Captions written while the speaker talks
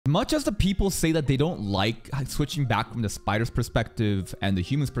Much as the people say that they don't like switching back from the spider's perspective and the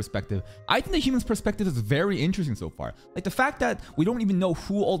human's perspective, I think the human's perspective is very interesting so far. Like the fact that we don't even know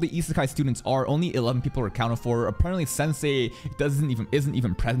who all the isekai students are, only 11 people are accounted for. Apparently Sensei isn't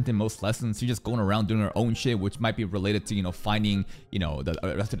even present in most lessons. She's just going around doing her own shit, which might be related to, you know, finding, you know, the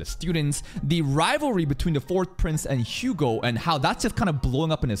rest of the students. The rivalry between the fourth prince and Hugo and how that's just kind of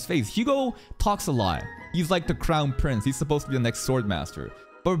blowing up in his face. Hugo talks a lot. He's like the crown prince. He's supposed to be the next sword master.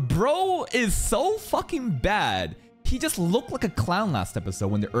 But bro is so fucking bad. He just looked like a clown last episode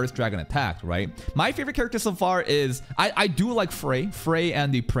when the Earth Dragon attacked, right? My favorite character so far is... I do like Frey. Frey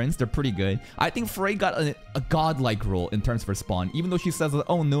and the Prince, they're pretty good. I think Frey got a godlike role in terms of her spawn. Even though she says,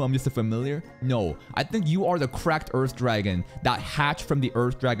 oh no, I'm just a familiar. No, I think you are the cracked Earth Dragon that hatched from the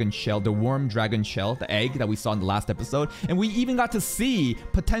Earth Dragon shell, the worm dragon shell, the egg that we saw in the last episode. And we even got to see,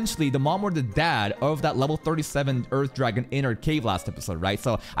 potentially, the mom or the dad of that level 37 Earth Dragon in her cave last episode, right?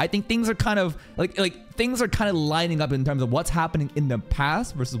 So I think things are kind of... things are kind of lining up in terms of what's happening in the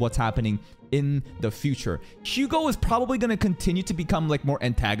past versus what's happening in the future. Hugo is probably going to continue to become like more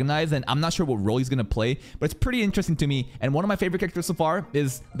antagonized, and I'm not sure what role he's going to play, but it's pretty interesting to me. And one of my favorite characters so far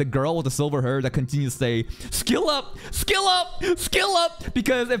is the girl with the silver hair that continues to say, skill up, skill up, skill up,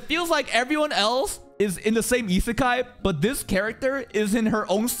 because it feels like everyone else is in the same isekai, but this character is in her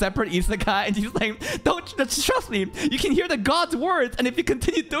own separate isekai, and she's like, don't trust me, you can hear the god's words, and if you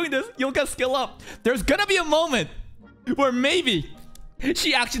continue doing this, you'll get skill up. There's gonna be a moment where maybe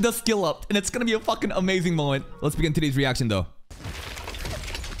she actually does skill up, and it's gonna be a fucking amazing moment. Let's begin today's reaction though.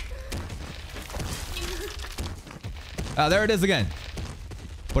 There it is again,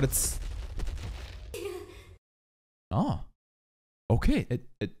 but it's... oh, okay,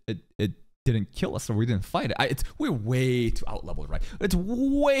 it didn't kill us, or we didn't fight it. We're way too out leveled, right? It's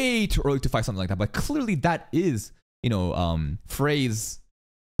way too early to fight something like that, but clearly that is, you know, Frey's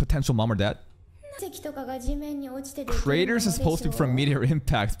potential mom or dad. Craters is supposed to be from meteor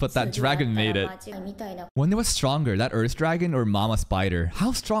impacts, but that dragon made it. When it was stronger, that Earth Dragon or Mama Spider?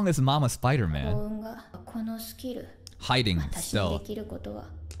 How strong is Mama Spider, man? Hiding still.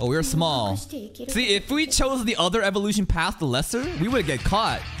 Oh, we're small. See, if we chose the other evolution path, the lesser, we would get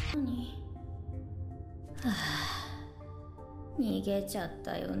caught.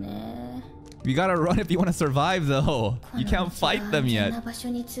 We gotta run if you want to survive though. You can't fight them yet.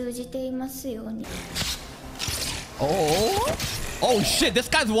 Oh shit, this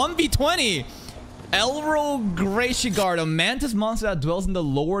guy's 1v20. Elro Gracigard, a mantis monster that dwells in the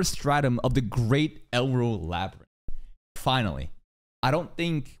lower stratum of the Great Elro Labyrinth. Finally. I don't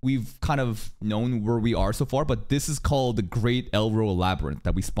think we've kind of known where we are so far, but this is called the Great Elro Labyrinth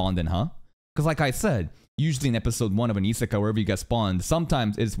that we spawned in, huh? Because like I said, usually in episode 1 of an isekai, wherever you get spawned,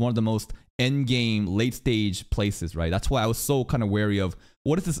 sometimes it's one of the most end-game, late-stage places, right? That's why I was so kind of wary of,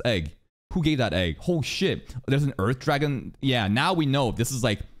 what is this egg? Who gave that egg? Oh shit, there's an Earth Dragon. Yeah, now we know this is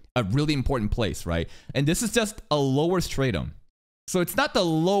like a really important place, right? And this is just a lower stratum. So it's not the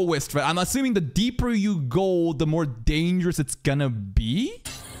lowest, right? I'm assuming the deeper you go, the more dangerous it's gonna be?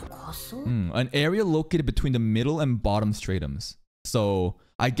 An area located between the middle and bottom stratums. So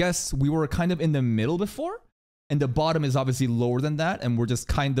I guess we were kind of in the middle before, and the bottom is obviously lower than that, and we're just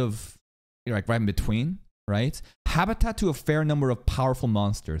kind of like right in between, right? Habitat to a fair number of powerful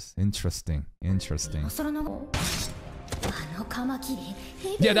monsters. Interesting. Interesting.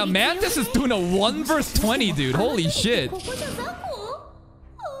 Yeah, that mantis is doing a 1 versus 20, dude. Holy shit.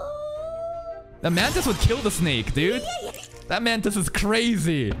 That mantis would kill the snake, dude. That mantis is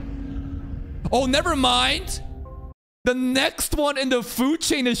crazy. Oh, never mind. The next one in the food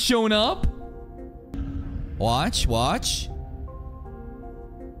chain has shown up. Watch, watch.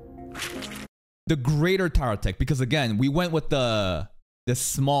 The greater Taratech, because again, we went with the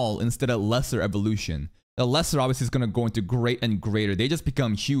small instead of lesser evolution. The lesser obviously is going to go into great and greater. They just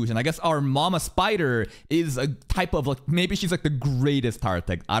become huge. And I guess our Mama Spider is a type of like, maybe she's like the greatest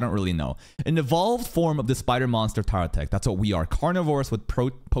Taratech. I don't really know. An evolved form of the spider monster Taratech. That's what we are. Carnivores with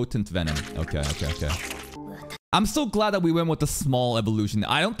potent venom. Okay. I'm so glad that we went with the small evolution.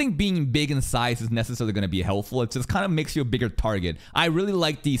 I don't think being big in size is necessarily going to be helpful. It just kind of makes you a bigger target. I really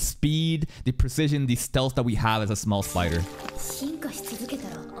like the speed, the precision, the stealth that we have as a small spider.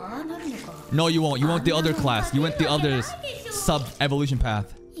 No, you won't. You want the other class. You went the other sub-evolution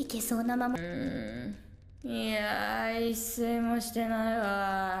path.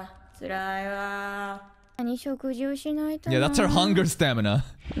 Yeah, that's her hunger stamina.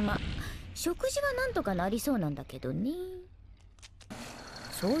 So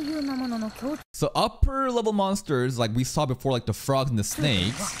upper level monsters like we saw before, like the frogs and the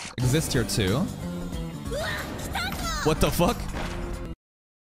snakes, exist here too. What the fuck?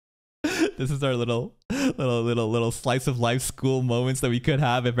 This is our little slice of life school moments that we could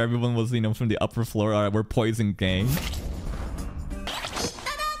have if everyone was, you know, from the upper floor. All right, we're poison gang.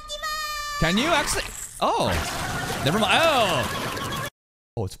 Can you actually? Oh, never mind.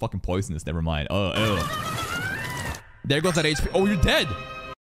 Oh, it's fucking poisonous. Never mind. Oh. There goes that HP. Oh, you're dead.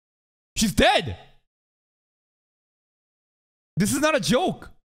 She's dead. This is not a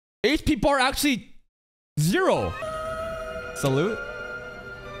joke. HP bar actually 0. Salute.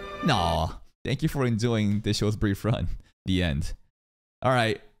 No. Thank you for enjoying this show's brief run. The end. All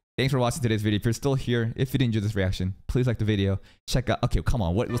right. Thanks for watching today's video. If you're still here, if you did enjoy this reaction, please like the video. Check out... Okay, come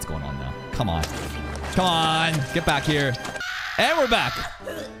on. What's going on now? Come on. Come on. Get back here. And we're back.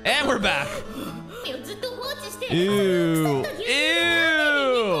 And we're back. Ew.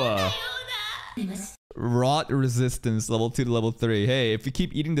 Ew. Rot resistance, level 2 to level 3. Hey, if we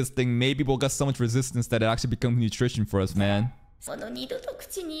keep eating this thing, maybe we'll get so much resistance that it actually becomes nutrition for us, man. But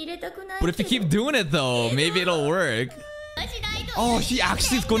if you keep doing it though, maybe it'll work. Oh, she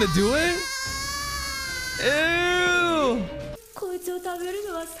actually is going to do it? Ew!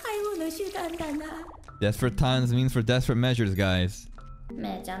 Desperate times means for desperate measures, guys.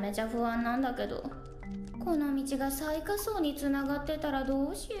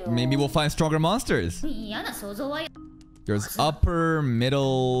 Maybe we'll find stronger monsters. There's upper,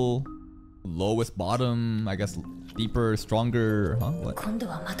 middle, lowest, bottom, I guess deeper, stronger. Huh? What?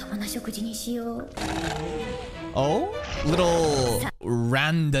 Oh? Little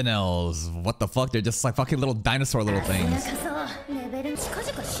randanels. What the fuck? They're just like fucking little dinosaur little things.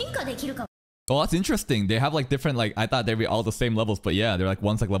 Oh, that's interesting. They have like different, like, I thought they'd be all the same levels, but yeah, they're like,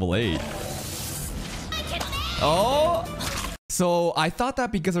 one's like level 8. Oh! So I thought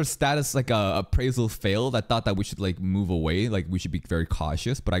that because our status like appraisal failed, I thought that we should like move away, like we should be very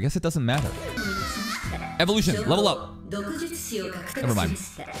cautious, but I guess it doesn't matter. Evolution, level up. Never mind.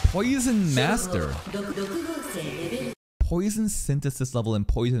 Poison master. Poison synthesis level and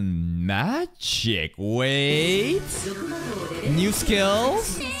poison magic. Wait. New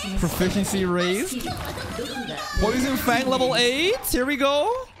skills. Proficiency raised. Poison fang level 8. Here we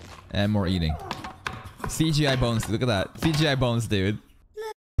go. And more eating. CGI bones. Look at that. CGI bones, dude.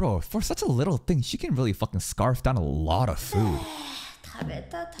 Bro, for such a little thing, she can really fucking scarf down a lot of food.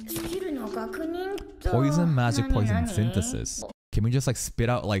 Poison magic, poison synthesis. Can we just like spit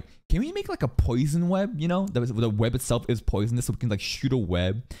out like... Can we make like a poison web, you know? The web itself is poisonous, so we can like shoot a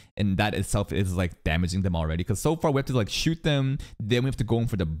web. And that itself is like damaging them already. Because so far we have to like shoot them, then we have to go in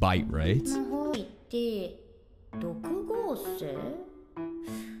for the bite, right?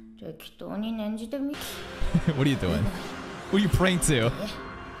 What are you doing? Who are you praying to?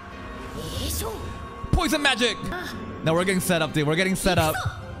 Poison magic! No, we're getting set up, dude. We're getting set up.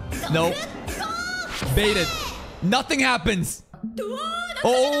 Nope. Baited. Nothing happens.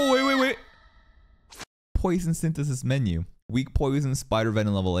 Oh, wait. Poison synthesis menu. Weak poison, spider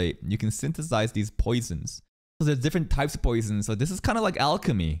venom level 8. You can synthesize these poisons. So there's different types of poison. So this is kind of like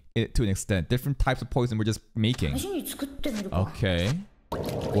alchemy to an extent. Different types of poison we're just making. Okay.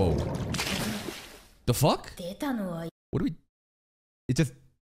 Whoa. The fuck? What do we... It just...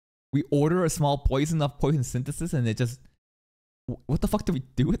 We order a small poison of poison synthesis and it just... What the fuck do we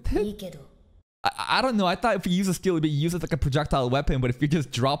do with it? I don't know. I thought if we use a skill, it'd be used as like a projectile weapon. But if you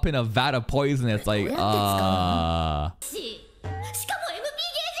just drop in a vat of poison, it's like...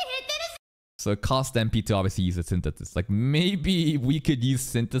 So it costs MP to obviously use a synthesis. Like maybe we could use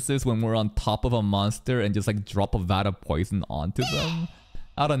synthesis when we're on top of a monster and just like drop a vat of poison onto them.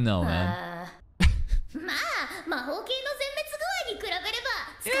 I don't know, man.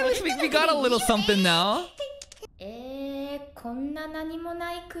 Yeah, we got a little something now.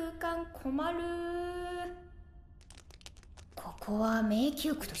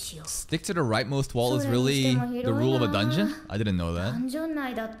 Stick to the rightmost wall is really the rule of a dungeon? I didn't know that.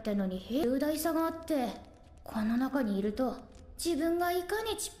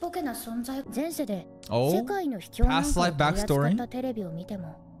 Oh, past life backstory.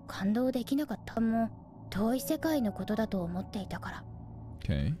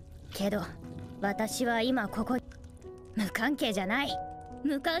 Okay.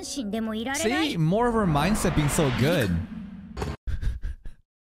 See, more of her mindset being so good.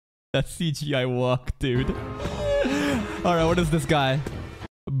 That CGI walk, dude. Alright, what is this guy?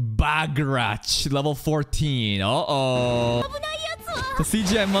 Bagrach, level 14. Uh-oh. The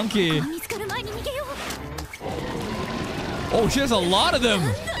CGI monkey. Oh, she has a lot of them.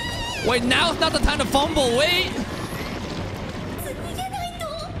 Wait, now's not the time to fumble. Wait.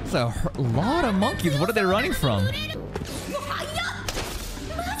 There's a lot of monkeys. What are they running from?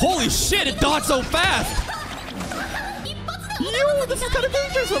 Holy shit, it dodged so fast. Yo, this is kind of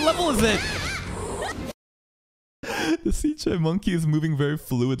dangerous. What level is it? The CGI monkey is moving very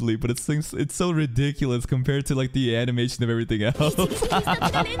fluidly, but it's so ridiculous compared to like the animation of everything else.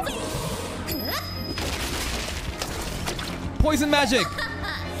 Poison magic!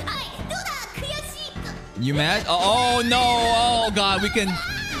 You mad? Oh no! Oh god,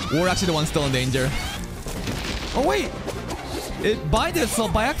 we're actually the ones still in danger. Oh wait! It binded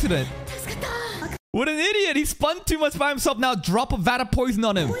itself by accident. What an idiot! He spun too much by himself. Now drop a vat of poison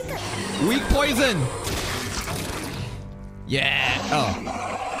on him. Weak poison. Yeah.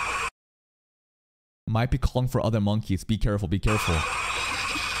 Oh. Might be calling for other monkeys. Be careful. Be careful.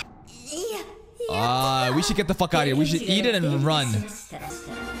 We should get the fuck out of here. We should eat it and run.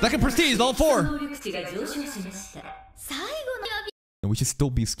 Second prestige, level 4. And we should still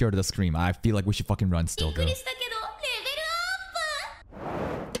be scared of the scream. I feel like we should fucking run still, though.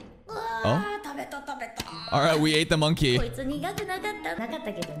 Oh? Alright, we ate the monkey. Is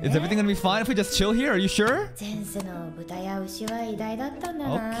everything gonna be fine if we just chill here? Are you sure?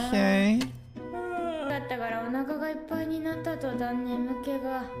 Okay.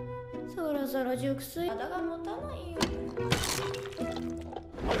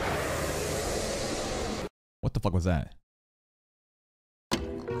 What the fuck was that?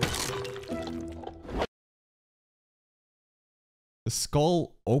 The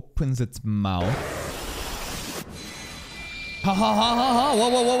skull opens its mouth. Ha ha ha ha ha! Whoa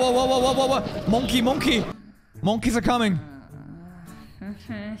whoa whoa whoa whoa whoa whoa whoa! Monkey, monkey! Monkeys are coming!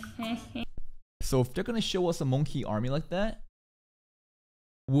 So if they're gonna show us a monkey army like that,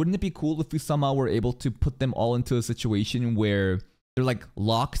 wouldn't it be cool if we somehow were able to put them all into a situation where they're like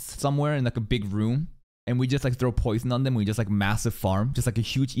locked somewhere in like a big room, and we just like throw poison on them, we just like massive farm, just like a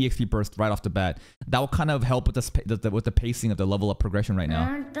huge EXP burst right off the bat. That will kind of help with the pacing of the level up progression right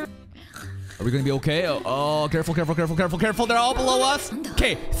now. Are we gonna be okay? Oh, careful, careful, careful, careful, careful. They're all below us.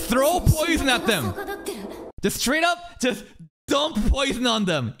 Okay, throw poison at them. Just straight up, just dump poison on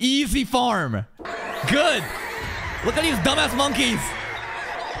them. Easy farm. Good. Look at these dumbass monkeys.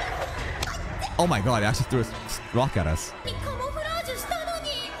 Oh my god, it actually threw a rock at us.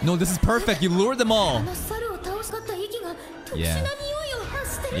 No, this is perfect. You lured them all. Yeah.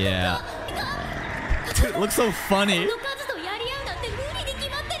 Yeah. Dude, it looks so funny.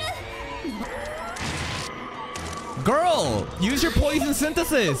 Girl, use your poison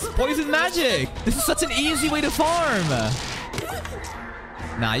synthesis. Poison magic. This is such an easy way to farm.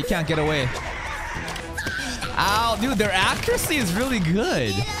 Nah, you can't get away. Ow, dude, their accuracy is really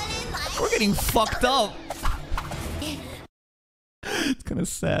good. We're getting fucked up. It's kind of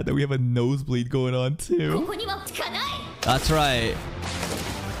sad that we have a nosebleed going on too. That's right.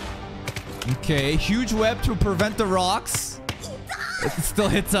 Okay, huge web to prevent the rocks. It still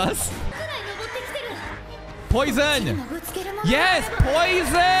hits us. Poison! Yes,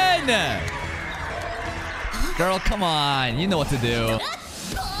 poison! Girl, come on. You know what to do.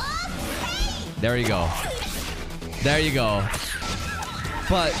 There you go. There you go.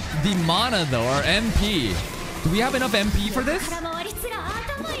 But the mana though, or MP. Do we have enough MP for this?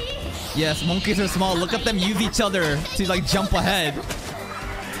 Yes, monkeys are small. Look at them use each other to like jump ahead.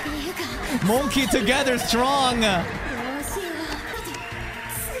 Monkey together strong.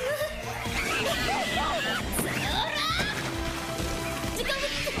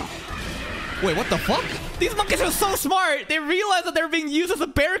 Wait, what the fuck? These monkeys are so smart. They realized that they're being used as a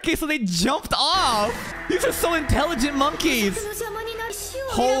barricade, so they jumped off. These are so intelligent monkeys.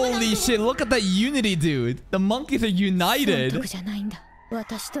 Holy shit, look at that unity, dude. The monkeys are united.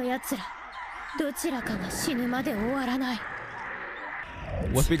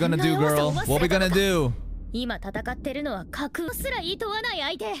 What we gonna do, girl? What we gonna do?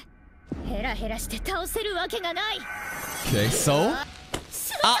 Okay, so?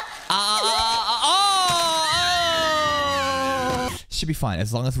 Should be fine.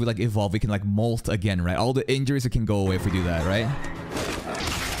 As long as we like evolve, we can like molt again, right? All the injuries can go away if we do that, right?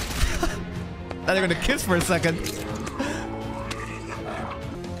 Now they're gonna kiss for a second.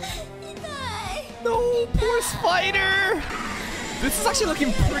 No, poor spider. This is actually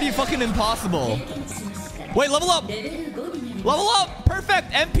looking pretty fucking impossible. Wait, level up. Level up.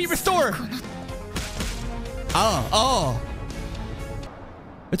 Perfect. MP restore. Oh.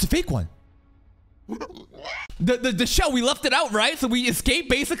 It's a fake one. The shell, we left it out, right? So we escaped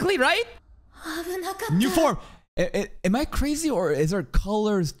basically, right? New form. Am I crazy or is our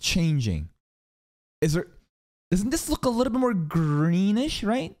colors changing? Doesn't this look a little bit more greenish,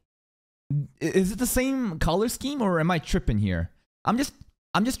 right? Is it the same color scheme or am I tripping here? I'm just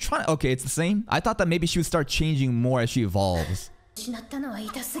trying. Okay, it's the same. I thought that maybe she would start changing more as she evolves.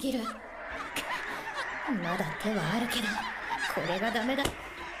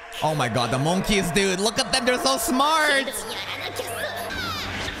 Oh my god, the monkeys, dude. Look at them, they're so smart.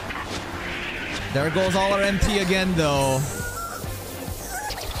 There goes all our MT again, though.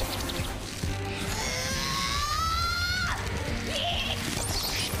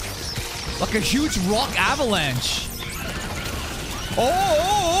 Like a huge rock avalanche.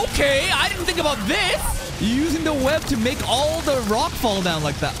 Oh, okay. I didn't think about this. Using the web to make all the rock fall down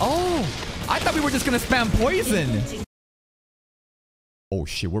like that. Oh, I thought we were just gonna spam poison. Oh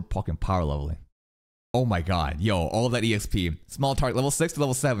shit, we're fucking power leveling. Oh my god, yo, all that EXP. Small target, level 6 to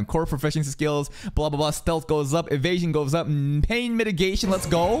level 7. Core proficiency skills, blah blah blah. Stealth goes up, evasion goes up, pain mitigation, let's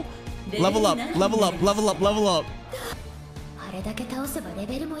go. Level up, level up, level up, level up.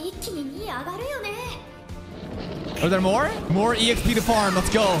 Are there more? More EXP to farm, let's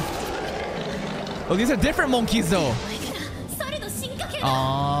go. Oh, these are different monkeys though.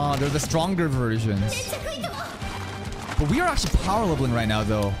 Ah, they're the stronger versions. But we are actually power leveling right now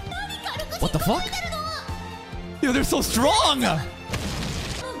though. What the fuck? Yo, they're so strong!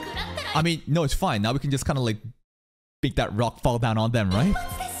 I mean, no, it's fine. Now we can just kind of like make that rock fall down on them, right?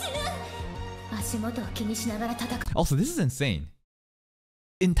 Also, this is insane.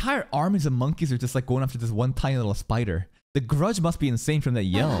 Entire armies of monkeys are just like going after this one tiny little spider. The grudge must be insane from that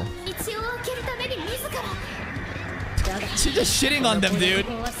yell. She's just shitting on them, dude.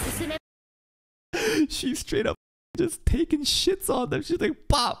 She's straight up just taking shits on them. She's like,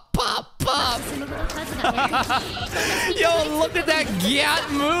 pop, pop, pop. Yo, look at that Gyat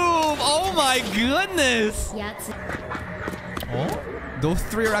move. Oh my goodness. Oh, those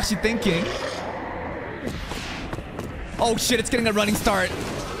three are actually thinking. Oh shit, it's getting a running start.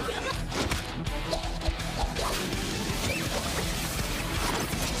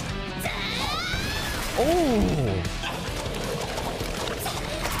 Oh.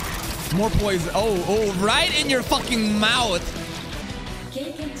 More poison. Oh, right in your fucking mouth.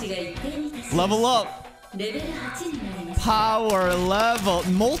 Level up. Power level.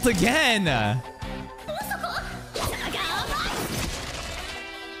 Molt again.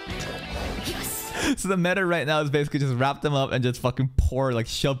 So the meta right now is basically just wrap them up and just fucking pour, like,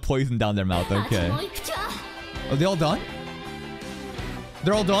 shove poison down their mouth. Okay. Are they all done?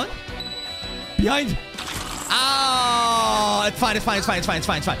 They're all done? Behind. Oh, it's fine, it's fine, it's fine, it's fine, it's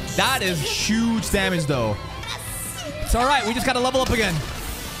fine, it's fine. That is huge damage, though. It's all right. We just got to level up again.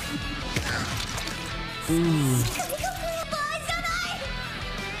 Ooh.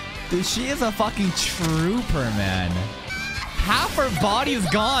 Dude, she is a fucking trooper, man. Half her body is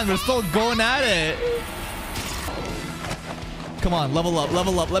gone. We're still going at it. Come on, level up,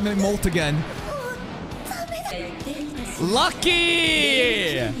 level up. Let me molt again.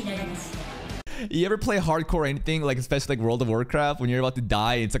 Lucky! You ever play hardcore or anything, like especially like World of Warcraft, when you're about to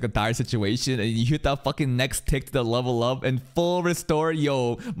die, it's like a dire situation, and you hit that fucking next tick to the level up and full restore?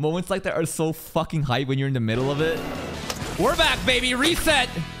 Yo, moments like that are so fucking hype when you're in the middle of it. We're back, baby! Reset!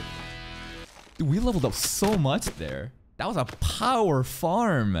 Dude, we leveled up so much there. That was a power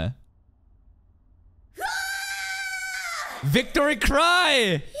farm. Victory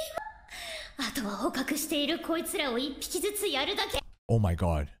cry! Oh my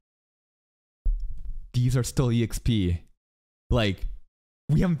god. These are still EXP. Like,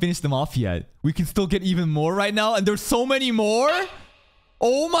 we haven't finished them off yet. We can still get even more right now, and there's so many more?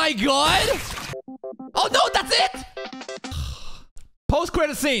 Oh my god! Oh no, that's it!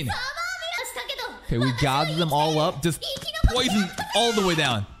 Post-credit scene! Okay, we gathered them all up. Just poison all the way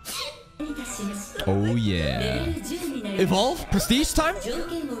down. Oh yeah. Evolve? Prestige time?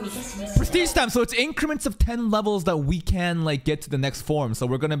 Prestige time. So it's increments of 10 levels that we can like get to the next form. So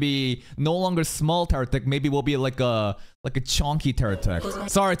we're gonna be no longer small Terratech. Maybe we'll be like a chonky Terratech.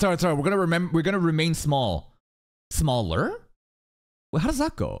 Sorry. We're gonna remain small. Smaller? Well, how does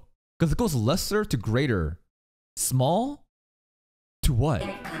that go? Because it goes lesser to greater. Small? To what?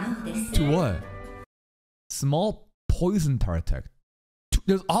 To what? Small poison Terratech.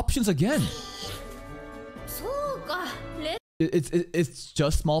 There's options again. It's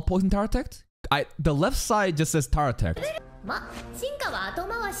just small poison Terratech? The left side just says Terratech.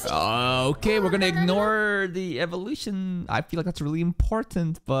 Okay, we're gonna ignore the evolution. I feel like that's really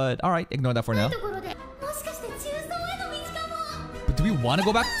important, but alright, ignore that for now. But do we want to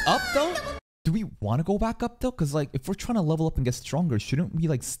go back up though? Do we want to go back up though? Because like, if we're trying to level up and get stronger, shouldn't we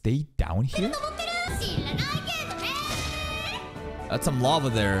like stay down here? That's some lava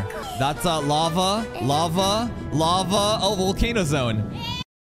there. That's lava. Oh, volcano zone.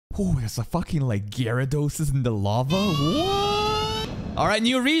 Oh, there's a fucking like Gyarados in the lava. What? All right,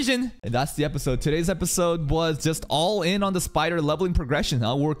 new region. And that's the episode. Today's episode was just all in on the spider leveling progression.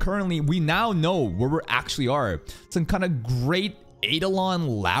 Huh? We now know where we actually are. Some kind of great Eidolon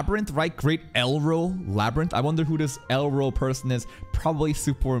labyrinth, right? Great Elro labyrinth. I wonder who this Elro person is. Probably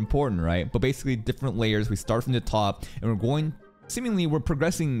super important, right? But basically different layers. We start from the top and we're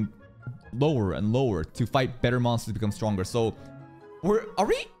progressing lower and lower to fight better monsters to become stronger. So are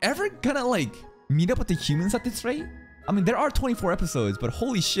we ever gonna like meet up with the humans at this rate? I mean, there are 24 episodes, but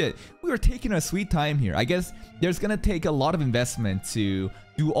holy shit, we are taking our sweet time here. I guess there's gonna take a lot of investment to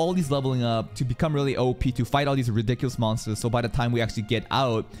do all these leveling up, to become really OP, to fight all these ridiculous monsters. So by the time we actually get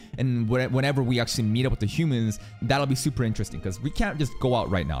out, and whenever we actually meet up with the humans, that'll be super interesting, because we can't just go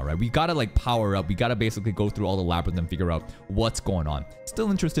out right now, right? We gotta like power up. We gotta basically go through all the labyrinth and figure out what's going on. Still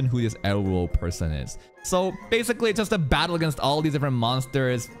interested in who this Elro person is. So basically, it's just a battle against all these different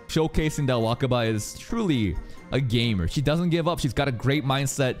monsters, showcasing that Wakaba is truly a gamer. She doesn't give up. She's got a great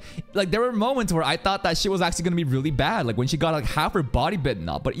mindset. Like, there were moments where I thought that shit was actually gonna be really bad, like when she got like half her body bitten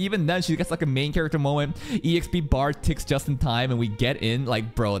up. But even then, she gets like a main character moment. EXP bar ticks just in time and we get in.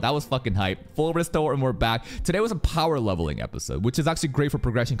 Like, bro, that was fucking hype. Full restore and we're back. Today was a power leveling episode, which is actually great for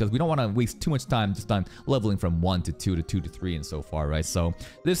progression because we don't want to waste too much time just on leveling from 1 to 2 to 2 to 3 and so far, right? So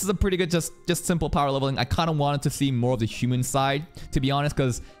this is a pretty good just simple power leveling. I kind of wanted to see more of the human side, to be honest,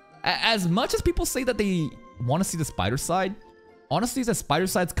 because as much as people say that they want to see the spider side, honestly, the spider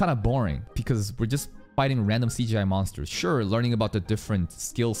side's kind of boring because we're just fighting random CGI monsters. Sure, learning about the different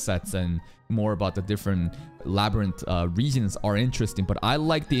skill sets and more about the different labyrinth regions are interesting, but I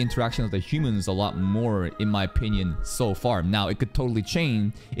like the interaction of the humans a lot more, in my opinion, so far. Now, it could totally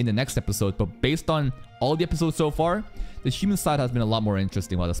change in the next episode, but based on all the episodes so far, the human side has been a lot more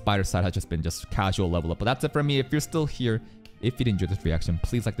interesting, while the spider side has just been just casual level up. But that's it for me. If you're still here, if you enjoyed this reaction,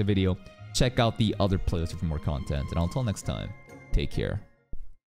 please like the video. Check out the other playlists for more content. And until next time, take care.